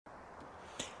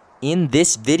In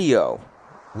this video,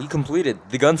 we completed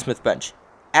the Gunsmith bench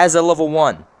as a level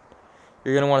 1.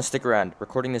 You're going to want to stick around.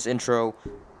 Recording this intro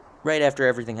right after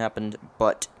everything happened,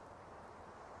 but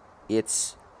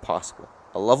it's possible.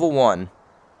 A level 1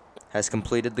 has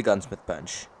completed the Gunsmith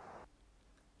bench.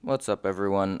 What's up,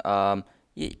 everyone?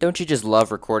 Don't you just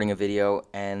love recording a video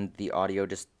and the audio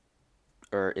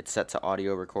it's set to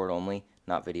audio record only,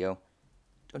 not video?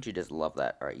 Don't you just love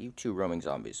that? Alright, you two roaming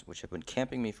zombies, which have been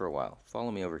camping me for a while,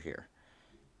 follow me over here.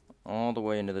 All the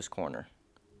way into this corner.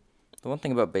 The one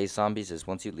thing about base zombies is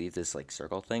once you leave this, like,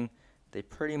 circle thing, they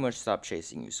pretty much stop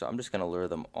chasing you. So I'm just going to lure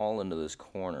them all into this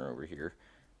corner over here,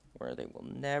 where they will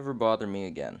never bother me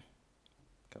again.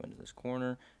 Come into this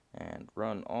corner, and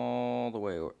run all the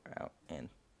way out, and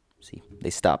see, they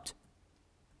stopped.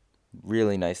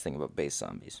 Really nice thing about base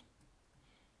zombies.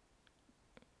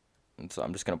 And so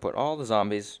I'm just going to put all the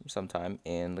zombies sometime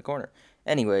in the corner.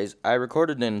 Anyways, I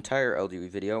recorded an entire LDOE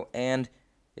video, and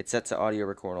it's set to audio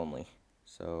record only.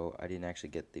 So I didn't actually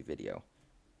get the video.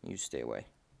 You stay away.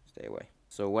 Stay away.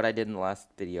 So what I did in the last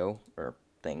video, or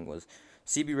thing, was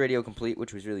CB radio complete,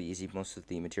 which was really easy. Most of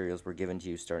the materials were given to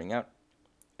you starting out.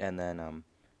 And then,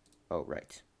 oh,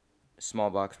 right.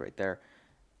 Small box right there.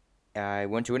 I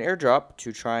went to an airdrop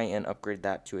to try and upgrade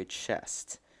that to a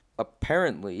chest.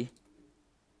 Apparently,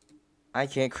 I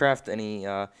can't craft any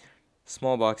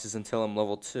small boxes until I'm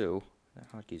level 2. That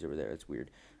hotkey's over there. It's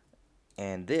weird.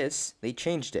 And this, they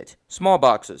changed it. Small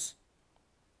boxes.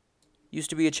 Used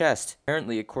to be a chest.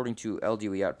 Apparently, according to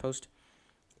LDOE Outpost,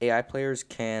 AI players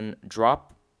can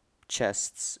drop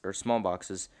chests or small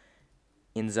boxes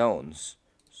in zones.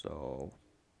 So,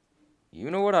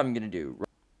 you know what I'm going to do.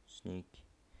 Sneak.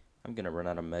 I'm going to run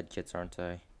out of med kits, aren't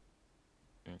I?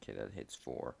 Okay, that hits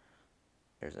 4.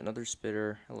 There's another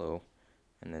spitter. Hello.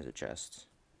 And there's a chest.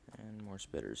 And more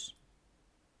spitters.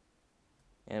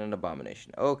 And an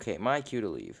abomination. Okay, my cue to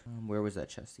leave. Where was that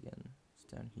chest again? It's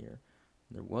down here.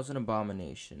 There was an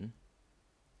abomination.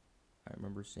 I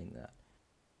remember seeing that.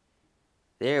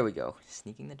 There we go.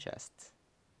 Sneaking the chest.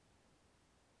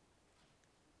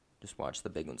 Just watch, the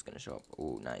big one's going to show up.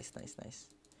 Oh, nice, nice, nice.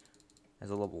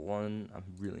 As a level 1, I'm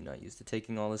really not used to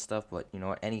taking all this stuff, but you know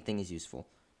what? Anything is useful.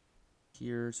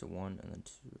 Here, so 1 and then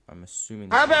 2. I'm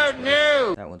assuming. How about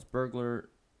new? That one's burglar.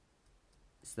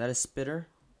 Is that a spitter?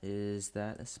 Is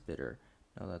that a spitter?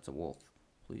 No, that's a wolf.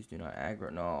 Please do not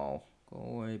aggro. No. Go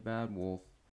away, bad wolf.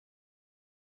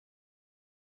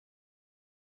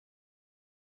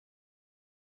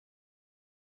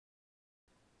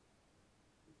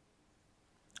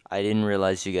 I didn't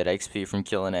realize you get XP from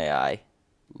killing AI.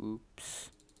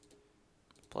 Oops.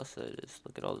 Plus it is.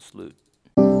 Look at all this loot.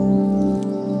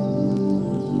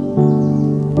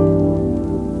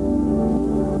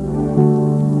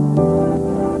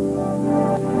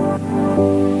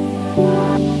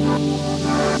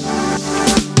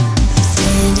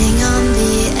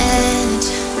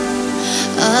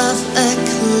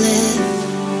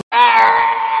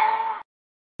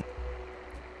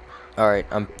 Alright,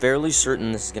 I'm fairly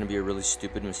certain this is going to be a really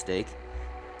stupid mistake,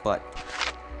 but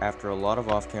after a lot of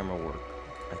off-camera work,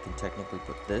 I can technically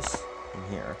put this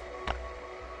in here,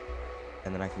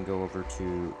 and then I can go over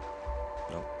to,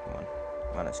 nope, come on,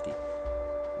 honesty,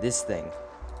 this thing,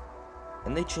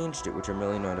 and they changed it, which I'm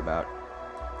really annoyed about.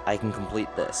 I can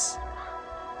complete this.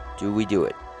 Do we do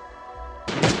it?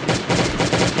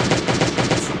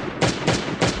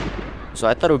 So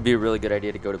I thought it would be a really good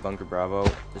idea to go to Bunker Bravo.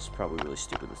 This is probably really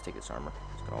stupid. Let's take this armor.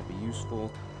 It's gonna all be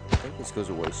useful. I think this goes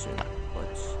away soon, but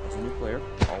as a new player,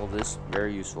 all of this,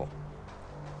 very useful.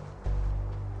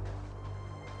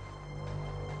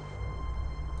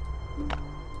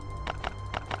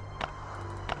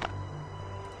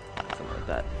 Something like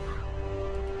that.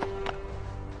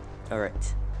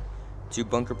 Alright. To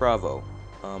Bunker Bravo.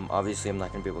 Obviously I'm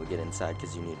not gonna be able to get inside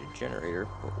because you need a generator,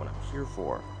 but what I'm here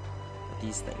for are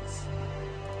these things.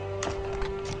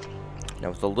 Now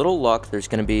with a little luck, there's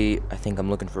going to be, I think I'm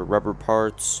looking for rubber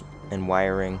parts and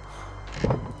wiring.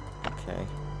 Okay,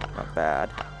 not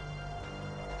bad.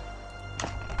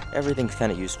 Everything's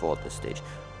kind of useful at this stage.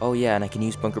 Oh yeah, and I can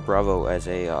use Bunker Bravo as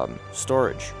a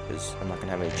storage, because I'm not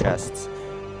going to have any chests.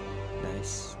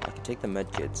 Nice. I can take the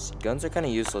med kits. Guns are kind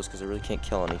of useless because I really can't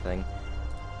kill anything.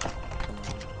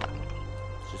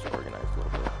 It's just organized a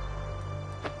little bit.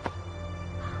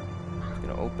 It's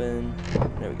going to open.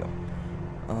 There we go.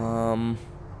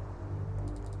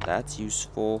 That's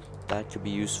useful. That could be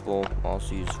useful.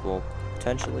 Also useful,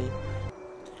 potentially.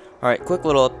 Alright, quick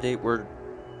little update. We're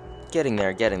getting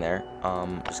there,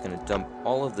 Just gonna dump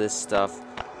all of this stuff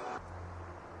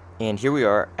And here we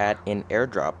are at an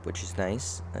airdrop, which is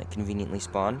nice. I conveniently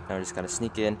spawned. Now I just gotta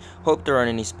sneak in, hope there aren't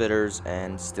any spitters,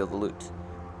 and steal the loot.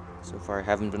 So far I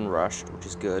haven't been rushed, which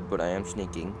is good, but I am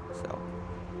sneaking, so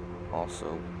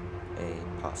also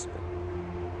a possible.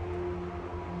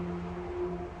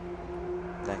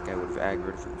 That guy would have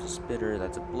aggroed if it was a spitter.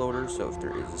 That's a bloater, so if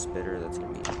there is a spitter, that's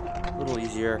gonna be a little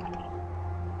easier.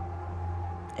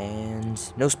 And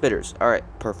no spitters. Alright,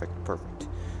 perfect.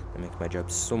 That makes my job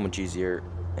so much easier.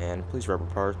 And please, rubber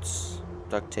parts.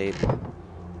 Duct tape.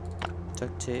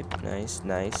 Nice.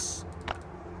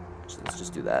 So let's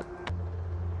just do that.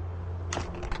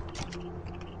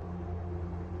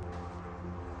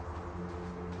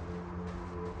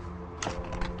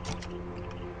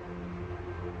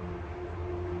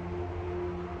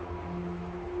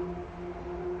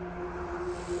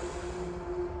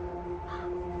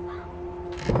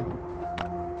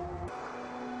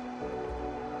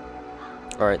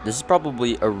 Alright, this is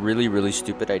probably a really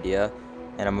stupid idea,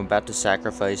 and I'm about to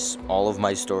sacrifice all of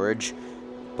my storage,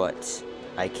 but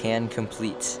I can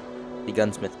complete the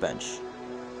gunsmith bench.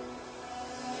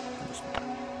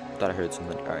 Thought I heard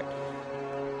something.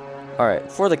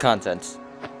 Alright, for the content,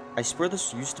 I swear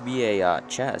this used to be a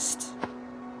chest.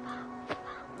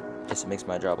 Guess it makes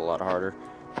my job a lot harder.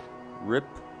 Rip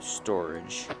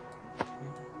storage.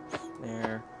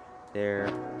 There.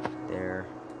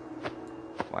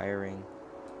 Wiring.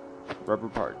 Rubber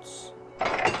parts.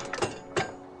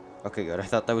 Okay, good. I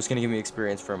thought that was gonna give me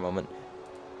experience for a moment.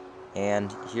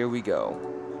 And here we go.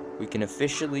 We can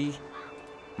officially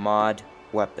mod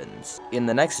weapons. In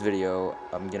the next video,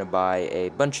 I'm gonna buy a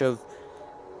bunch of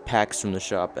packs from the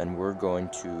shop, and we're going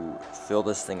to fill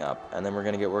this thing up, and then we're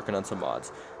gonna get working on some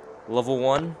mods. Level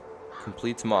 1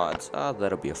 completes mods.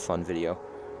 That'll be a fun video.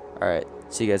 Alright,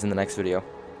 see you guys in the next video.